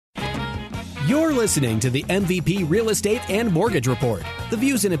You're listening to the MVP Real Estate and Mortgage Report. The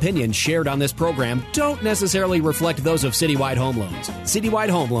views and opinions shared on this program don't necessarily reflect those of Citywide Home Loans. Citywide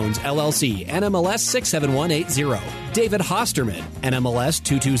Home Loans, LLC, NMLS 67180. David Hosterman, NMLS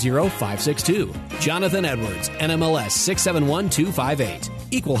 220562. Jonathan Edwards, NMLS 671258.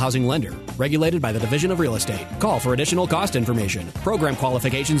 Equal housing lender. Regulated by the Division of Real Estate. Call for additional cost information. Program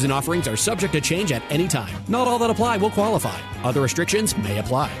qualifications and offerings are subject to change at any time. Not all that apply will qualify. Other restrictions may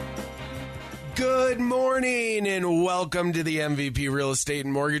apply. Good morning and welcome to the MVP Real Estate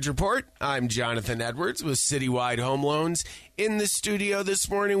and Mortgage Report. I'm Jonathan Edwards with Citywide Home Loans. In the studio this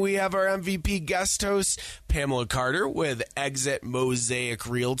morning, we have our MVP guest host, Pamela Carter with Exit Mosaic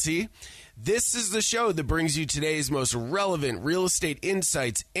Realty. This is the show that brings you today's most relevant real estate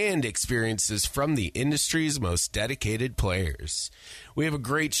insights and experiences from the industry's most dedicated players. We have a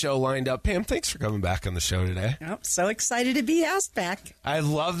great show lined up. Pam, thanks for coming back on the show today. Oh, so excited to be asked back. I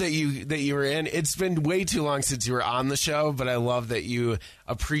love that you were in. It's been way too long since you were on the show, but I love that you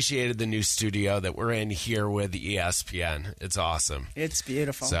appreciated the new studio that we're in here with ESPN. It's awesome. It's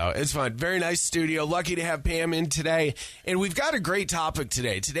beautiful. So it's fun. Very nice studio. Lucky to have Pam in today. And we've got a great topic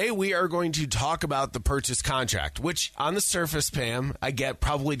today. Today we are going to talk about the purchase contract, which on the surface, Pam, I get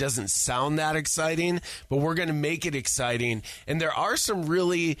probably doesn't sound that exciting, but we're going to make it exciting. And there are some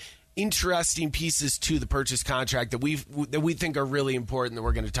really interesting pieces to the purchase contract that we think are really important that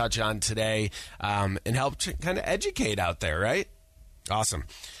we're going to touch on today and help kind of educate out there, right? Awesome.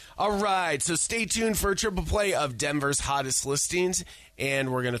 All right, so stay tuned for a triple play of Denver's hottest listings,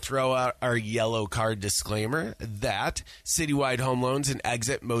 and we're going to throw out our yellow card disclaimer that Citywide Home Loans and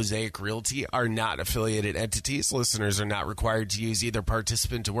Exit Mosaic Realty are not affiliated entities. Listeners are not required to use either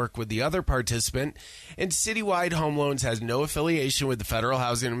participant to work with the other participant, and Citywide Home Loans has no affiliation with the Federal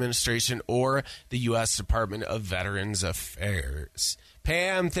Housing Administration or the U.S. Department of Veterans Affairs.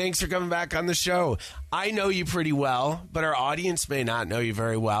 Pam, thanks for coming back on the show. I know you pretty well, but our audience may not know you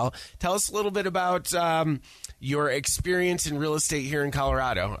very well. Tell us a little bit about your experience in real estate here in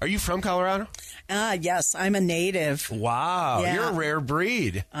Colorado. Are you from Colorado? Yes, I'm a native. Wow, Yeah. You're a rare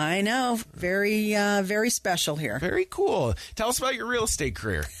breed. I know. Very, very special here. Very cool. Tell us about your real estate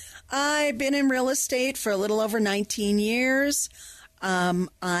career. I've been in real estate for a little over 19 years.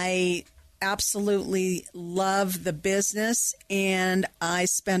 I absolutely love the business, and I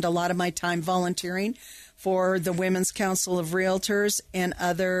spend a lot of my time volunteering for the Women's Council of Realtors and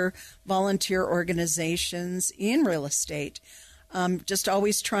other volunteer organizations in real estate. Just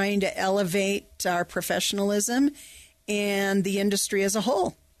always trying to elevate our professionalism and the industry as a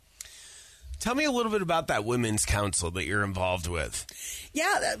whole. Tell me a little bit about that Women's Council that you're involved with.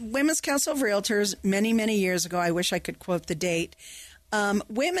 Yeah, the Women's Council of Realtors, many, many years ago, I wish I could quote the date,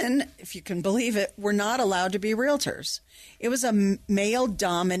 women, if you can believe it, were not allowed to be realtors. It was a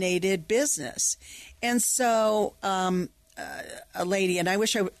male-dominated business. And so a lady, and I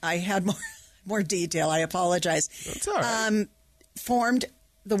wish I had more detail, I apologize, That's all right. Formed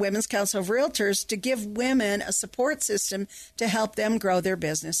the Women's Council of Realtors to give women a support system to help them grow their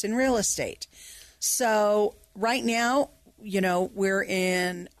business in real estate. So right now, we're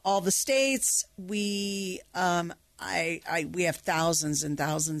in all the states. We have thousands and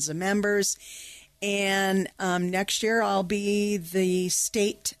thousands of members, and next year I'll be the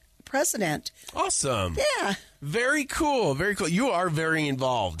state president. Awesome. Yeah. Very cool. Very cool. You are very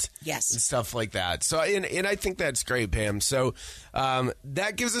involved. Yes. And stuff like that. So, and I think that's great, Pam. So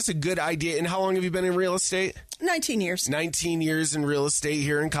that gives us a good idea. And how long have you been in real estate? 19 years. 19 years in real estate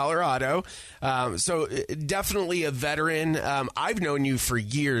here in Colorado. So definitely a veteran. I've known you for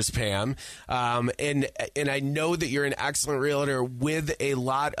years, Pam. And I know that you're an excellent realtor with a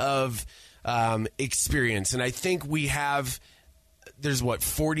lot of experience. And I think we have... There's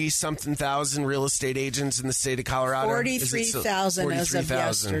 40-something thousand real estate agents in the state of Colorado? 43,000 as of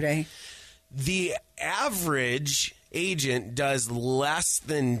yesterday. The average agent does less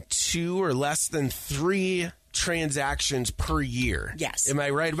than 2 or less than 3 transactions per year. Yes. Am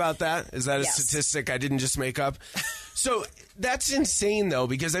I right about that? Is that a statistic I didn't just make up? So that's insane, though,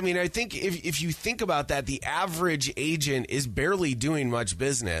 because, I mean, I think if you think about that, the average agent is barely doing much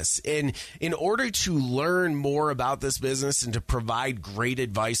business. And in order to learn more about this business and to provide great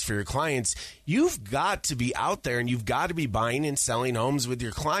advice for your clients, you've got to be out there and you've got to be buying and selling homes with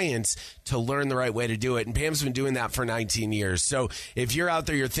your clients to learn the right way to do it. And Pam's been doing that for 19 years. So if you're out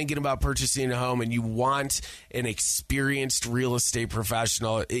there, you're thinking about purchasing a home and you want an experienced real estate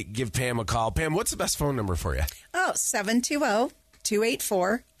professional, give Pam a call. Pam, what's the best phone number for you? Oh,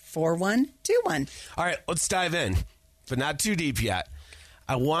 720-284-4121. All right, let's dive in, but not too deep yet.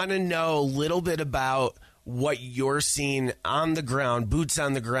 I want to know a little bit about what you're seeing on the ground, boots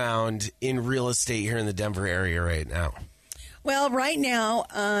on the ground in real estate here in the Denver area right now? Well, right now,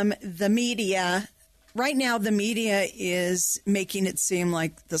 the media is making it seem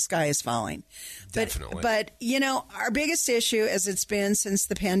like the sky is falling. Definitely. But our biggest issue, as it's been since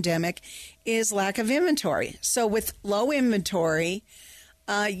the pandemic, is lack of inventory. So with low inventory,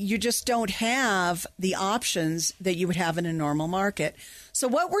 you just don't have the options that you would have in a normal market. So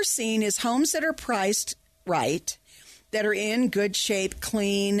what we're seeing is homes that are priced right, that are in good shape,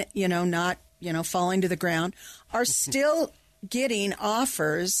 clean, not, falling to the ground, are still getting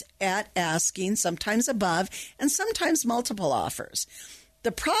offers at asking, sometimes above, and sometimes multiple offers.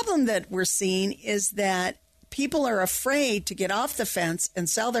 The problem that we're seeing is that people are afraid to get off the fence and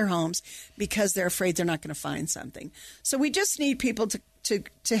sell their homes because they're afraid they're not going to find something. So we just need people to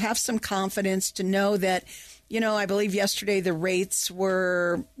have some confidence, to know that, I believe yesterday the rates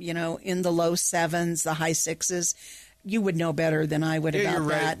were, in the low 7s, the high 6s. You would know better than I would about you're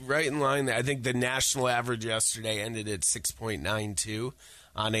that. Right in line there. I think the national average yesterday ended at 6.92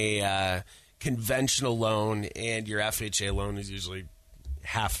 on a conventional loan, and your FHA loan is usually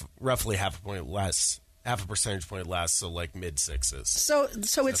roughly half a percentage point less, so like mid 6s. So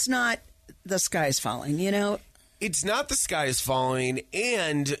it's not the sky's falling, It's not the sky is falling,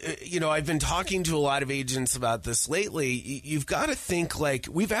 and, I've been talking to a lot of agents about this lately. You've got to think,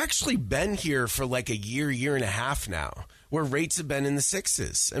 we've actually been here for a year and a half now, where rates have been in the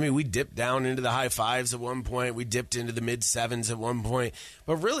 6s. I mean, we dipped down into the high 5s at one point. We dipped into the mid 7s at one point.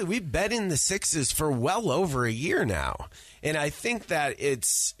 But really, we've been in the 6s for well over a year now. And I think that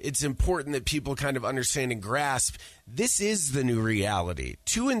it's important that people kind of understand and grasp this is the new reality.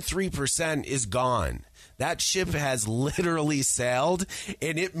 2 and 3% is gone. That ship has literally sailed,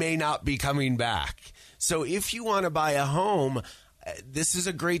 and it may not be coming back. So if you want to buy a home, this is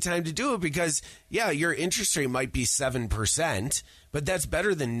a great time to do it because, your interest rate might be 7%, but that's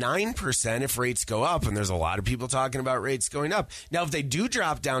better than 9% if rates go up. And there's a lot of people talking about rates going up. Now, if they do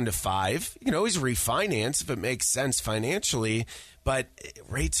drop down to 5, you can always refinance if it makes sense financially. But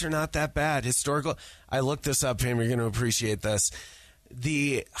rates are not that bad. I looked this up, Pam. You're going to appreciate this.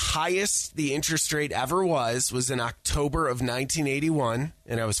 The highest the interest rate ever was in October of 1981,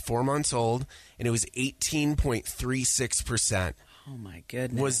 and I was 4 months old, and it was 18.36%. Oh, my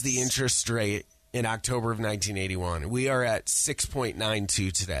goodness. Was the interest rate in October of 1981. We are at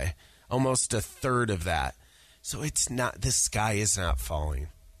 6.92 today, almost a third of that. So the sky is not falling.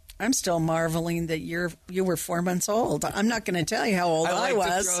 I'm still marveling that you were 4 months old. I'm not going to tell you how old I was. I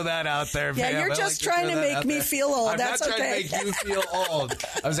like to throw that out there, Yeah, Pam. You're just trying to make me feel old. I'm That's not trying okay. to make you feel old.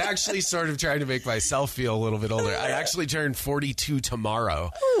 I was actually sort of trying to make myself feel a little bit older. I actually turned 42 tomorrow.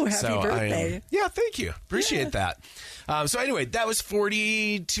 Oh, happy birthday. Thank you. Appreciate that. So anyway, that was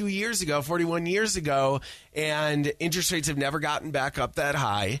 41 years ago, and interest rates have never gotten back up that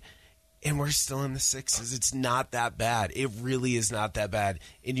high. And we're still in the 6s. It's not that bad. It really is not that bad.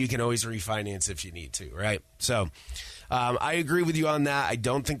 And you can always refinance if you need to, right? So I agree with you on that. I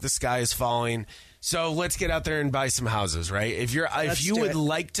don't think the sky is falling. So let's get out there and buy some houses, right? If you would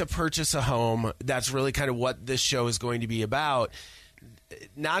like to purchase a home, that's really kind of what this show is going to be about.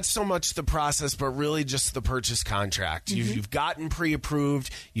 Not so much the process, but really just the purchase contract. Mm-hmm. You've gotten pre-approved.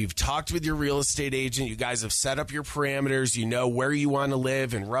 You've talked with your real estate agent. You guys have set up your parameters. You know where you want to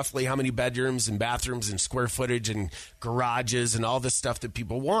live and roughly how many bedrooms and bathrooms and square footage and garages and all the stuff that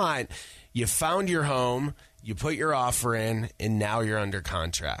people want. You found your home. You put your offer in, and now you're under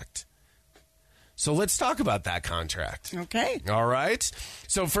contract. So let's talk about that contract. Okay. All right.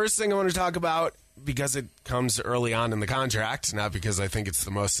 So first thing I want to talk about, because it comes early on in the contract, not because I think it's the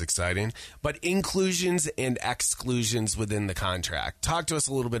most exciting, but inclusions and exclusions within the contract. Talk to us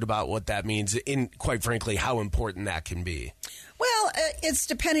a little bit about what that means and, quite frankly, how important that can be. Well, it's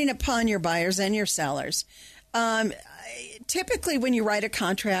depending upon your buyers and your sellers. Typically, when you write a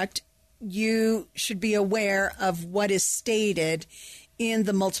contract, you should be aware of what is stated in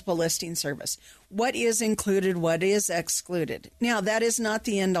the multiple listing service. What is included, what is excluded. Now, that is not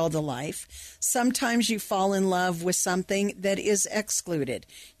the end all to life. Sometimes you fall in love with something that is excluded.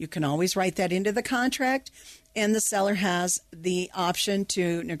 You can always write that into the contract, and the seller has the option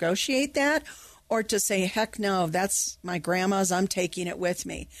to negotiate that or to say, heck no, that's my grandma's, I'm taking it with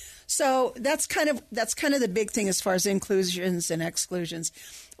me. So that's kind of the big thing as far as inclusions and exclusions.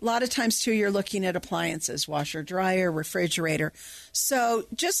 A lot of times, too, you're looking at appliances, washer, dryer, refrigerator. So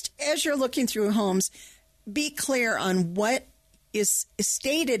just as you're looking through homes, be clear on what is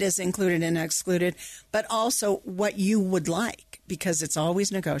stated as included and excluded, but also what you would like, because it's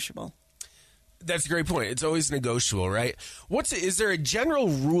always negotiable. That's a great point. It's always negotiable, right? Is there a general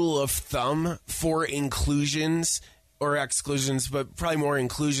rule of thumb for inclusions or exclusions, but probably more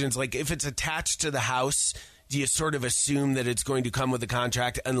inclusions? Like if it's attached to the house, do you sort of assume that it's going to come with the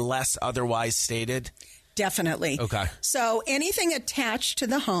contract unless otherwise stated? Definitely. Okay. So anything attached to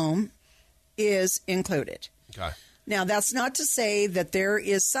the home is included. Okay. Now, that's not to say that there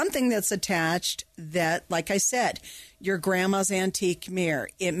is something that's attached that, like I said, your grandma's antique mirror,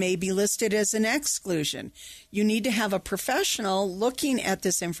 it may be listed as an exclusion. You need to have a professional looking at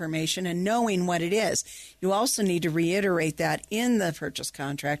this information and knowing what it is. You also need to reiterate that in the purchase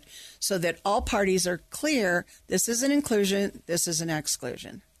contract so that all parties are clear. This is an inclusion. This is an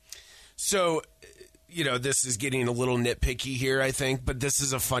exclusion. So, this is getting a little nitpicky here, I think, but this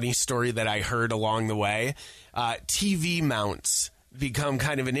is a funny story that I heard along the way. TV mounts become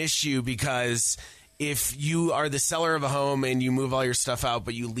kind of an issue because if you are the seller of a home and you move all your stuff out,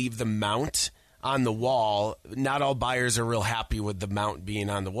 but you leave the mount on the wall, not all buyers are real happy with the mount being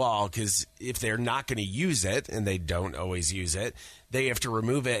on the wall because if they're not going to use it, and they don't always use it, they have to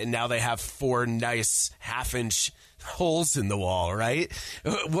remove it, and now they have 4 nice half-inch holes in the wall, right?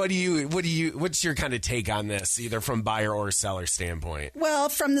 What's your kind of take on this, either from buyer or seller standpoint? Well,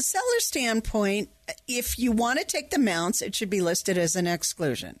 from the seller standpoint, if you want to take the mounts, it should be listed as an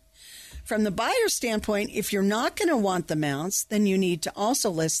exclusion. From the buyer standpoint, if you're not going to want the mounts, then you need to also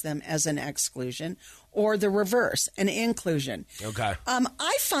list them as an exclusion or the reverse, an inclusion. Okay.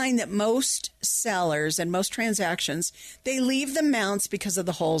 I find that most sellers and most transactions, they leave the mounts because of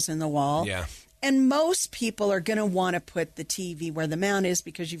the holes in the wall. Yeah. And most people are going to want to put the TV where the mount is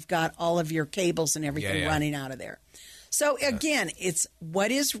because you've got all of your cables and everything running out of there. So, again, it's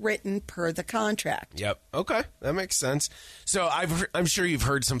what is written per the contract. Yep. Okay. That makes sense. So I'm sure you've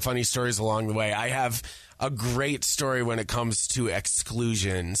heard some funny stories along the way. I have a great story when it comes to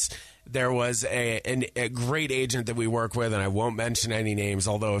exclusions. There was a great agent that we work with, and I won't mention any names,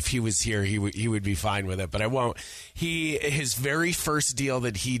 although if he was here, he would be fine with it, but I won't. His very first deal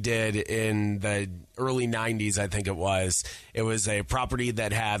that he did in the early 90s, I think it was a property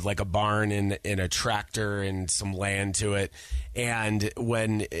that had like a barn and a tractor and some land to it. And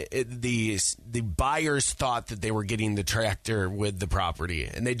when the buyers thought that they were getting the tractor with the property,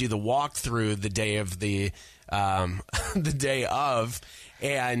 and they do the walkthrough the day of the day of.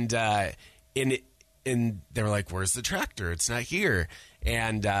 And they were like, "Where's the tractor? It's not here."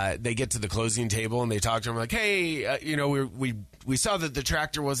 And they get to the closing table and they talk to him like, "Hey, we saw that the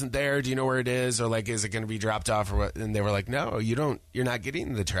tractor wasn't there. Do you know where it is? Or like, is it going to be dropped off or what?" And they were like, "No, you're not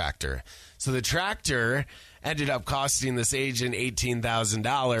getting the tractor." So the tractor ended up costing this agent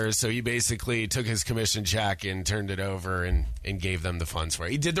 $18,000. So he basically took his commission check and turned it over and gave them the funds for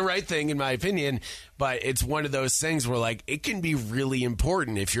it. He did the right thing, in my opinion, but it's one of those things where, like, it can be really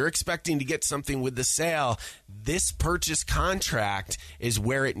important. If you're expecting to get something with the sale, this purchase contract is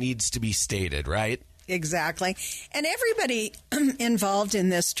where it needs to be stated, right? Exactly. And everybody involved in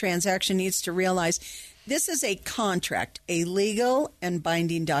this transaction needs to realize this is a contract, a legal and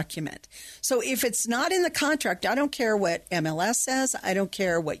binding document. So if it's not in the contract, I don't care what MLS says. I don't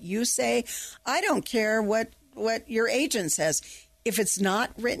care what you say. I don't care what your agent says. If it's not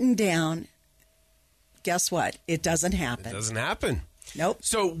written down, guess what? It doesn't happen. It doesn't happen. Nope.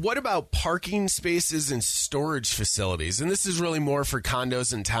 So what about parking spaces and storage facilities? And this is really more for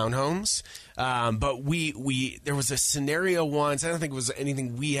condos and townhomes. But there was a scenario once, I don't think it was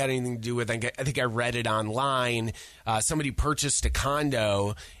anything we had anything to do with. I think I read it online. Somebody purchased a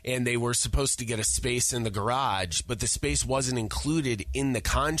condo and they were supposed to get a space in the garage, but the space wasn't included in the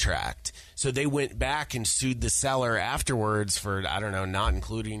contract. So they went back and sued the seller afterwards for, I don't know, not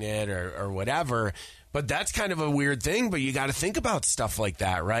including it or whatever. But that's kind of a weird thing, but you got to think about stuff like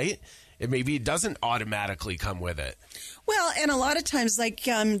that, right? Maybe it doesn't automatically come with it. Well, and a lot of times, like,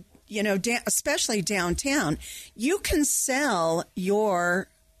 especially downtown, you can sell your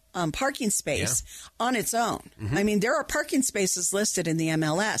parking space on its own. Mm-hmm. I mean, there are parking spaces listed in the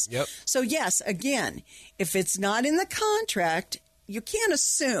MLS. Yep. So, yes, again, if it's not in the contract, you can't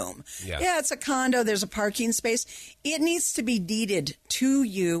assume. Yeah, it's a condo. There's a parking space. It needs to be deeded to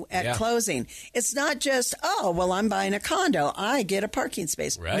you at closing. It's not just, oh, well, I'm buying a condo. I get a parking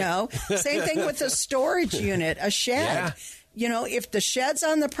space. Right. No. Same thing with a storage unit, a shed. Yeah. You know, if the shed's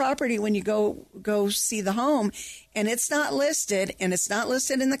on the property when you go see the home and it's not listed and it's not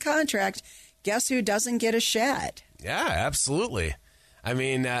listed in the contract, guess who doesn't get a shed? Yeah, absolutely. I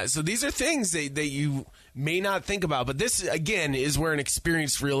mean, so these are things that you may not think about. But this, again, is where an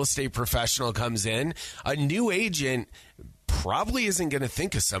experienced real estate professional comes in. A new agent probably isn't going to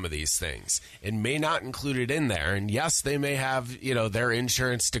think of some of these things and may not include it in there. And yes, they may have, their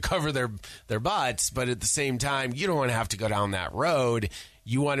insurance to cover their butts, but at the same time, you don't want to have to go down that road.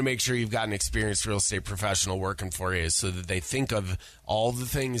 You want to make sure you've got an experienced real estate professional working for you so that they think of all the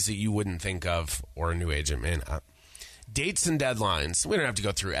things that you wouldn't think of, or a new agent may not. Dates and deadlines. We don't have to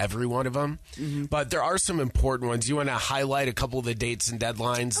go through every one of them, but there are some important ones. You want to highlight a couple of the dates and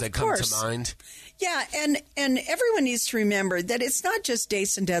deadlines that come to mind? Yeah, and everyone needs to remember that it's not just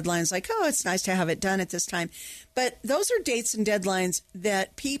dates and deadlines like, oh, it's nice to have it done at this time. But those are dates and deadlines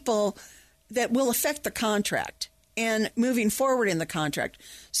that will affect the contract and moving forward in the contract.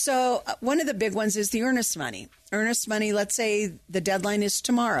 So one of the big ones is the earnest money. Earnest money, let's say the deadline is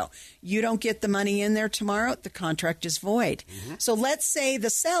tomorrow. You don't get the money in there tomorrow, the contract is void. So let's say the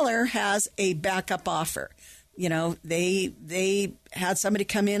seller has a backup offer. They had somebody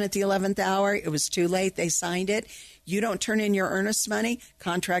come in at the 11th hour. It was too late. They signed it. You don't turn in your earnest money,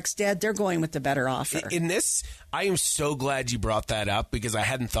 contract's dead. They're going with the better offer. In this, I am so glad you brought that up because I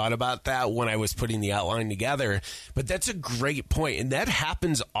hadn't thought about that when I was putting the outline together. But that's a great point, and that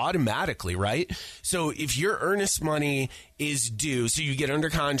happens automatically, right? So if your earnest money is due, so you get under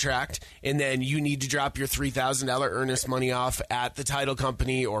contract, and then you need to drop your $3,000 earnest money off at the title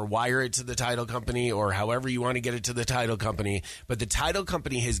company or wire it to the title company or however you want to get it to the title company. But the title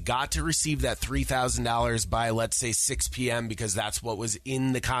company has got to receive that $3,000 by, let's say, 6 p.m. because that's what was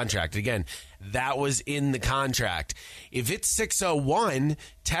in the contract. Again, that was in the contract. If it's 6:01,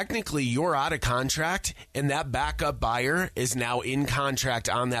 technically you're out of contract and that backup buyer is now in contract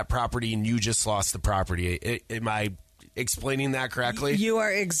on that property and you just lost the property. Am I explaining that correctly? You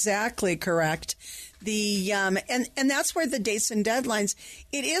are exactly correct. The and that's where the dates and deadlines,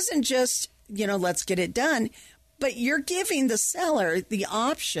 it isn't just, let's get it done. But you're giving the seller the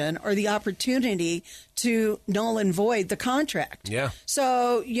option or the opportunity to null and void the contract. Yeah.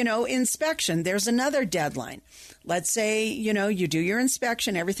 So, inspection, there's another deadline. Let's say, you do your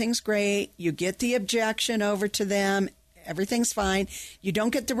inspection, everything's great. You get the objection over to them, everything's fine. You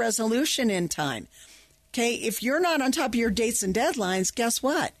don't get the resolution in time. Okay, if you're not on top of your dates and deadlines, guess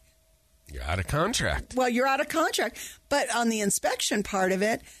what? You're out of contract. Well, you're out of contract. But on the inspection part of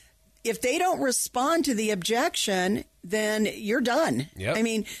it, if they don't respond to the objection, then you're done. Yep. I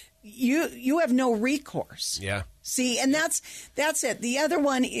mean, you have no recourse. Yeah. See, and that's it. The other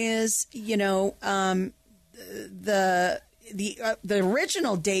one is, the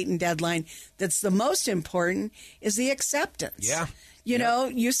original date and deadline that's the most important is the acceptance. Yeah.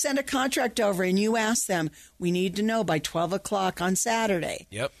 You send a contract over and you ask them, we need to know by 12 o'clock on Saturday.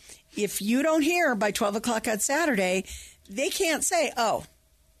 Yep. If you don't hear by 12 o'clock on Saturday, they can't say, oh,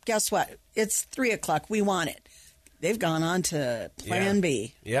 guess what? It's 3 o'clock. We want it. They've gone on to plan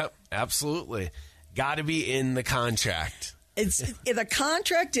B. Yep, absolutely. Got to be in the contract. The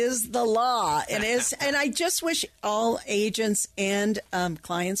contract is the law, and I just wish all agents and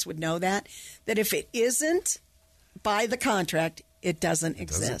clients would know that if it isn't by the contract, it doesn't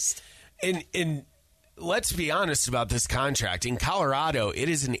exist. And let's be honest about this contract. In Colorado, it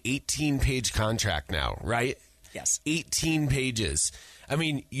is an 18-page contract now, right? Yes. 18 pages. I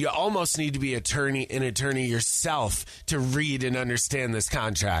mean, you almost need to be an attorney yourself to read and understand this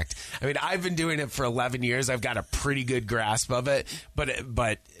contract. I mean, I've been doing it for 11 years. I've got a pretty good grasp of it, but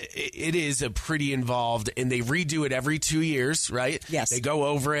it is a pretty involved, and they redo it every 2 years, right? Yes. They go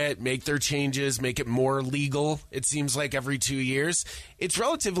over it, make their changes, make it more legal, it seems like every 2 years. It's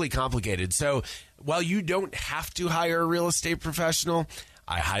relatively complicated. So while you don't have to hire a real estate professional,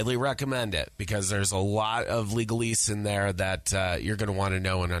 I highly recommend it because there's a lot of legalese in there that you're going to want to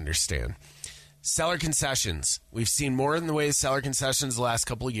know and understand. Seller concessions. We've seen more in the way of seller concessions the last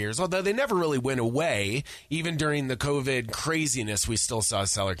couple of years, although they never really went away. Even during the COVID craziness, we still saw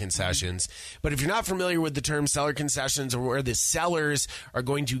seller concessions. But if you're not familiar with the term seller concessions, or where the sellers are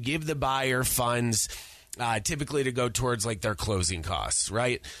going to give the buyer funds typically to go towards like their closing costs,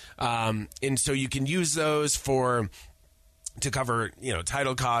 right? And so you can use those to cover,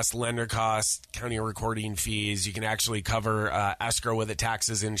 title costs, lender costs, county recording fees. You can actually cover escrow with it,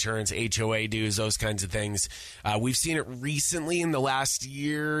 taxes, insurance, HOA dues, those kinds of things. We've seen it recently in the last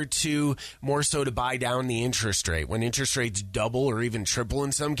year or two, more so to buy down the interest rate. When interest rates double or even triple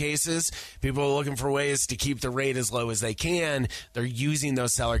in some cases, people are looking for ways to keep the rate as low as they can. They're using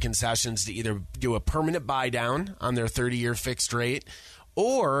those seller concessions to either do a permanent buy down on their 30-year fixed rate,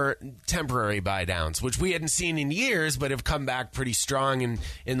 or temporary buy downs, which we hadn't seen in years, but have come back pretty strong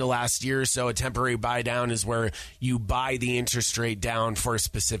in the last year or so. A temporary buy down is where you buy the interest rate down for a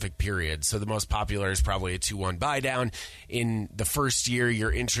specific period. So the most popular is probably a 2-1 buy down. In the first year,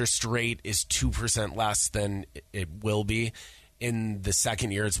 your interest rate is 2% less than it will be. In the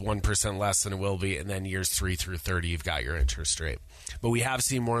second year, it's 1% less than it will be. And then years 3 through 30, you've got your interest rate. But we have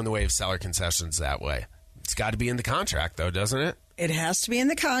seen more in the way of seller concessions that way. It's got to be in the contract, though, doesn't it? It has to be in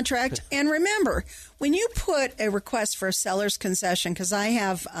the contract. And remember, when you put a request for a seller's concession, because I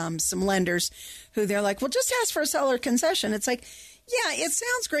have some lenders who they're like, well, just ask for a seller concession. It's like, yeah, it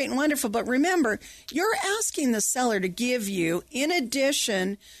sounds great and wonderful. But remember, you're asking the seller to give you, in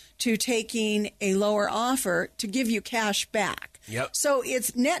addition to taking a lower offer, to give you cash back. Yep. So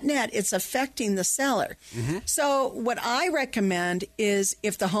it's net, it's affecting the seller. Mm-hmm. So what I recommend is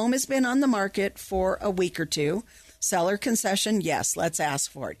if the home has been on the market for a week or two, seller concession, yes, let's ask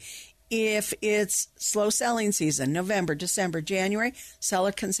for it. If it's slow selling season, November, December, January,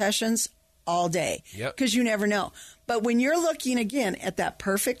 seller concessions all day. Yep. Because you never know. But when you're looking again at that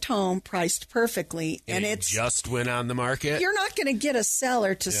perfect home priced perfectly and it just went on the market, you're not going to get a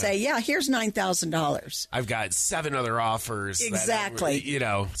seller to say, yeah, here's $9,000. I've got 7 other offers. Exactly.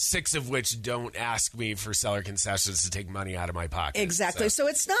 That, 6 of which don't ask me for seller concessions to take money out of my pocket. Exactly. So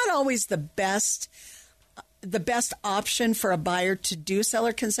it's not always the best option for a buyer to do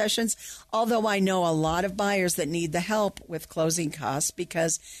seller concessions, although I know a lot of buyers that need the help with closing costs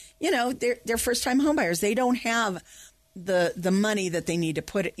because, they're first-time home buyers. They don't have the money that they need to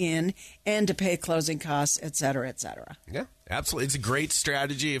put in and to pay closing costs, et cetera, et cetera. Yeah, absolutely. It's a great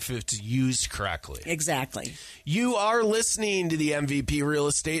strategy if it's used correctly. Exactly. You are listening to the MVP Real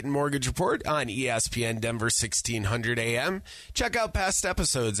Estate and Mortgage Report on ESPN Denver 1600 AM. Check out past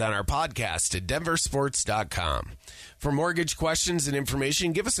episodes on our podcast at denversports.com. For mortgage questions and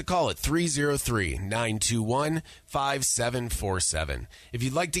information, give us a call at 303-921-5747. If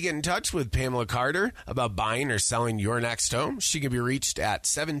you'd like to get in touch with Pamela Carter about buying or selling your next home, she can be reached at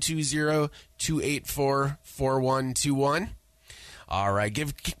 720-284-4121. All right,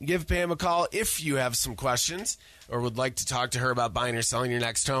 give Pam a call if you have some questions or would like to talk to her about buying or selling your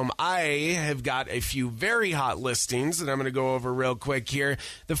next home. I have got a few very hot listings that I'm going to go over real quick here.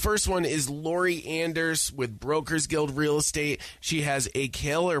 The first one is Lori Anders with Brokers Guild Real Estate. She has a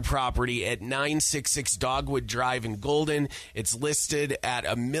killer property at 966 Dogwood Drive in Golden. It's listed at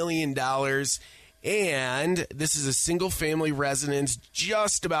 $1 million. And this is a single-family residence,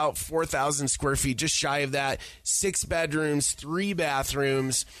 just about 4,000 square feet, just shy of that. 6 bedrooms, 3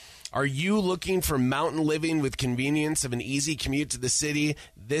 bathrooms. Are you looking for mountain living with convenience of an easy commute to the city?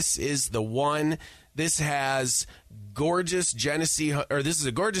 This is the one. This has this is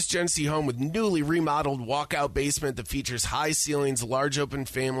a gorgeous Genesee home with newly remodeled walkout basement that features high ceilings, large open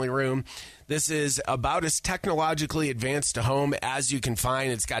family room. This is about as technologically advanced a home as you can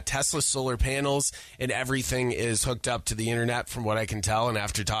find. It's got Tesla solar panels and everything is hooked up to the internet from what I can tell and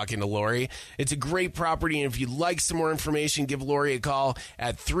after talking to Lori. It's a great property, and if you'd like some more information, give Lori a call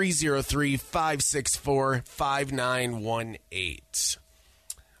at 303-564-5918.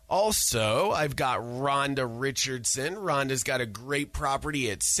 Also, I've got Rhonda Richardson. Rhonda's got a great property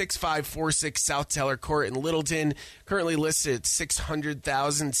at 6546 South Teller Court in Littleton, currently listed at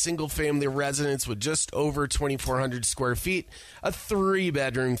 $600,000, single-family residence with just over 2,400 square feet, a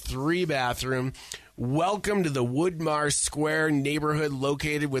 3-bedroom, 3-bathroom. Welcome to the Woodmar Square neighborhood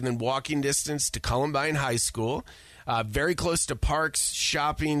located within walking distance to Columbine High School. Very close to parks,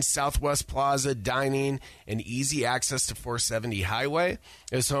 shopping, Southwest Plaza, dining, and easy access to 470 Highway.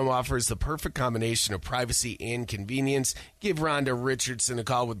 This home offers the perfect combination of privacy and convenience. Give Rhonda Richardson a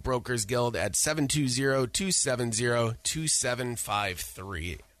call with Brokers Guild at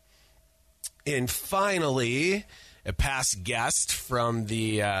 720-270-2753. And finally, a past guest from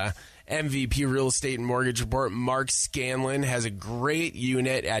the MVP Real Estate and Mortgage Report, Mark Scanlon, has a great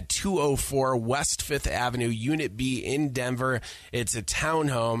unit at 204 West 5th Avenue, Unit B in Denver. It's a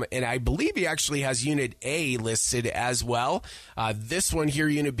townhome, and I believe he actually has Unit A listed as well. This one here,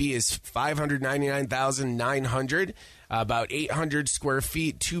 Unit B, is $599,900. About 800 square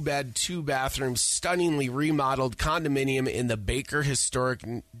feet, 2-bed, 2-bathroom, stunningly remodeled condominium in the Baker Historic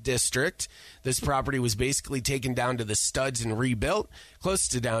District. This property was basically taken down to the studs and rebuilt, close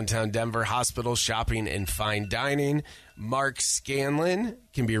to downtown Denver, hospital, shopping, and fine dining. Mark Scanlon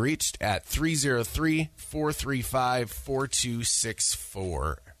can be reached at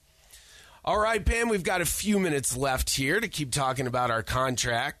 303-435-4264. All right, Pam, we've got a few minutes left here to keep talking about our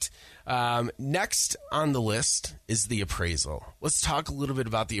contract. Next on the list is the appraisal. Let's talk a little bit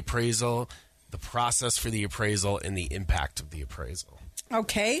about the appraisal, the process for the appraisal, and the impact of the appraisal.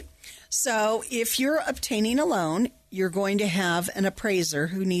 Okay. So if you're obtaining a loan, you're going to have an appraiser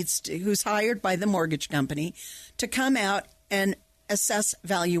who's hired by the mortgage company to come out and assess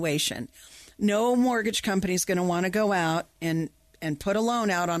valuation. No mortgage company is going to want to go out and put a loan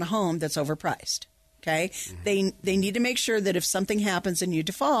out on a home that's overpriced. Okay. Mm-hmm. They need to make sure that if something happens and you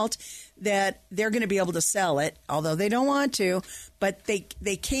default, that they're going to be able to sell it, although they don't want to, but they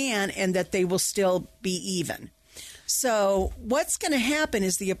can, and that they will still be even. So what's going to happen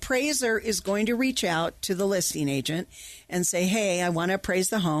is the appraiser is going to reach out to the listing agent and say, hey, I want to appraise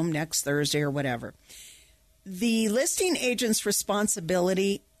the home next Thursday or whatever. The listing agent's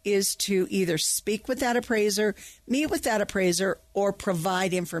responsibility is to either speak with that appraiser, meet with that appraiser, or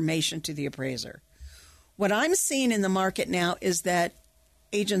provide information to the appraiser. What I'm seeing in the market now is that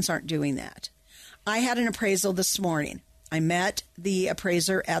agents aren't doing that. I had an appraisal this morning. I met the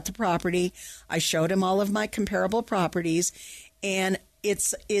appraiser at the property. I showed him all of my comparable properties, and it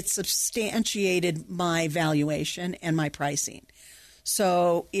substantiated my valuation and my pricing.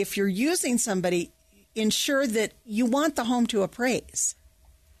 So if you're using somebody, ensure that you want the home to appraise.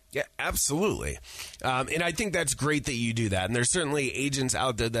 Yeah, absolutely. And I think that's great that you do that. And there's certainly agents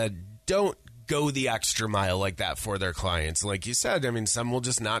out there that don't go the extra mile like that for their clients. Like you said, I mean, some will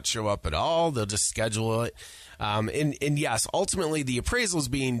just not show up at all. They'll just schedule it. And yes, ultimately the appraisal is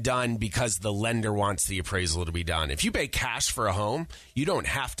being done because the lender wants the appraisal to be done. If you pay cash for a home, you don't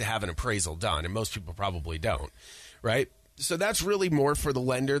have to have an appraisal done. And most people probably don't, right? So that's really more for the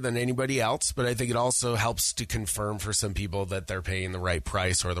lender than anybody else, but I think it also helps to confirm for some people that they're paying the right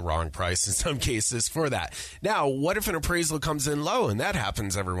price or the wrong price in some cases for that. Now, what if an appraisal comes in low? And that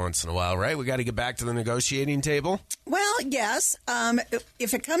happens every once in a while, right? We got to get back to the negotiating table. Well, yes.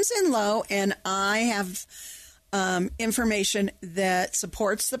 If it comes in low and I have information that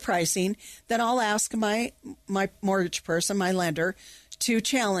supports the pricing, then I'll ask my mortgage person, my lender, to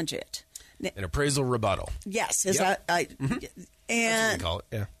challenge it. An appraisal rebuttal. Yes, Yep. and That's what we call it.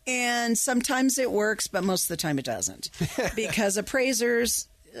 Yeah. And sometimes it works, but most of the time it doesn't, because appraisers,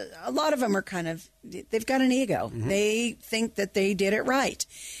 a lot of them are they've got an ego. Mm-hmm. They think that they did it right.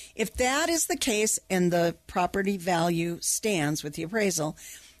 If that is the case and the property value stands with the appraisal,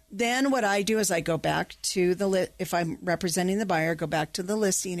 then what I do is I go back to if I'm representing the buyer, go back to the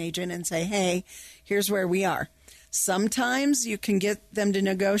listing agent and say, hey, here's where we are. Sometimes you can get them to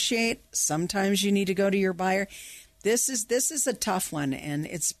negotiate. Sometimes you need to go to your buyer. This is a tough one, and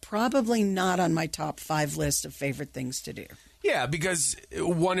it's probably not on my top 5 list of favorite things to do. Yeah, because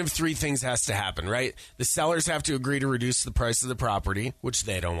one of 3 things has to happen, right? The sellers have to agree to reduce the price of the property, which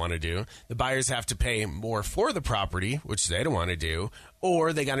they don't want to do. The buyers have to pay more for the property, which they don't want to do.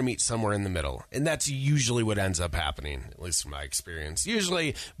 Or they got to meet somewhere in the middle. And that's usually what ends up happening, at least from my experience.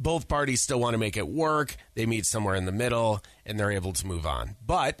 Usually both parties still want to make it work. They meet somewhere in the middle, and they're able to move on.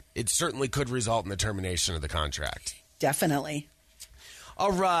 But it certainly could result in the termination of the contract. Definitely.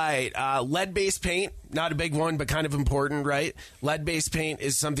 All right. Lead-based paint, not a big one, but kind of important, right? Lead-based paint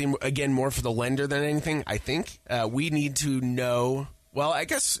is something, again, more for the lender than anything, I think. We need to know, well, I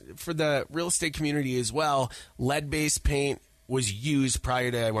guess for the real estate community as well, lead-based paint was used prior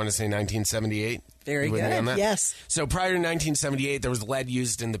to, I want to say, 1978. Very good, yes. So prior to 1978, there was lead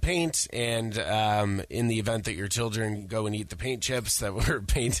used in the paint, and in the event that your children go and eat the paint chips that were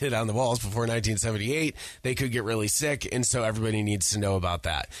painted on the walls before 1978, they could get really sick, and so everybody needs to know about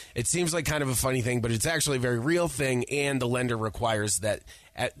that. It seems like kind of a funny thing, but it's actually a very real thing, and the lender requires that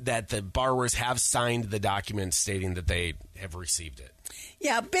the borrowers have signed the document stating that they have received it.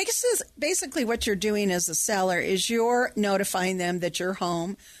 Yeah, basically what you're doing as a seller is you're notifying them that your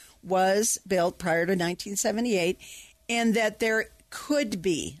home was built prior to 1978 and that there could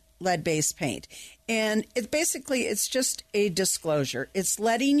be lead-based paint. And it's just a disclosure. It's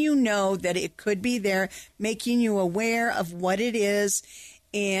letting you know that it could be there, making you aware of what it is,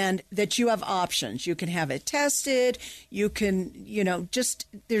 and that you have options. You can have it tested. You can,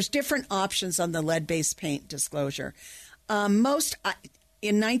 there's different options on the lead-based paint disclosure.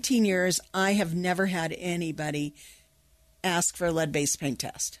 In 19 years, I have never had anybody ask for a lead-based paint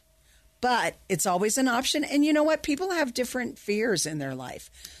test. But it's always an option. And you know what? People have different fears in their life.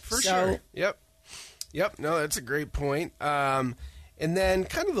 For sure. Yep. No, that's a great point. And then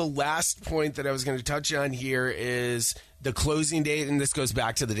kind of the last point that I was going to touch on here is the closing date, and this goes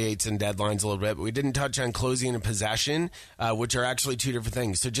back to the dates and deadlines a little bit, but we didn't touch on closing and possession, which are actually 2 different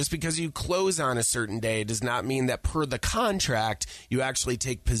things. So just because you close on a certain day does not mean that per the contract, you actually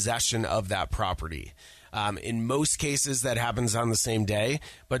take possession of that property. In most cases, that happens on the same day,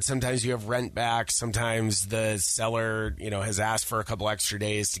 but sometimes you have rent back. Sometimes the seller, has asked for a couple extra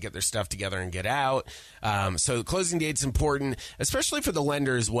days to get their stuff together and get out. So the closing date's important, especially for the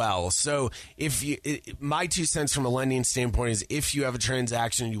lender as well. So my 2 cents from a lending standpoint is if you have a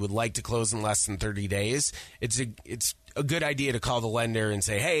transaction you would like to close in less than 30 days, it's a good idea to call the lender and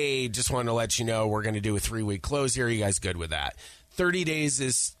say, hey, just wanted to let you know we're going to do a 3-week close here. Are you guys good with that? 30 days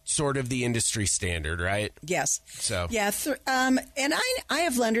is sort of the industry standard, right? Yes. So yeah, and I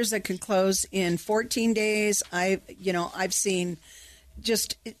have lenders that can close in 14 days. I've seen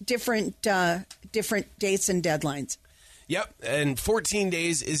just different dates and deadlines. Yep, and 14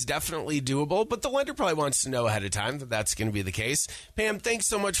 days is definitely doable, but the lender probably wants to know ahead of time that that's going to be the case. Pam, thanks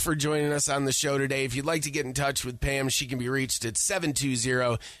so much for joining us on the show today. If you'd like to get in touch with Pam, she can be reached at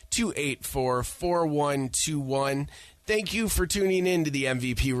 720-284-4121. Thank you for tuning in to the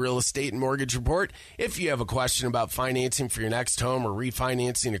MVP Real Estate and Mortgage Report. If you have a question about financing for your next home or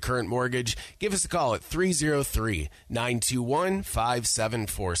refinancing a current mortgage, give us a call at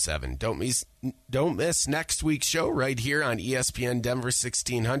 303-921-5747. Don't miss next week's show right here on ESPN Denver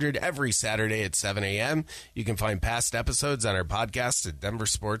 1600 every Saturday at 7 a.m. You can find past episodes on our podcast at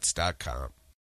denversports.com.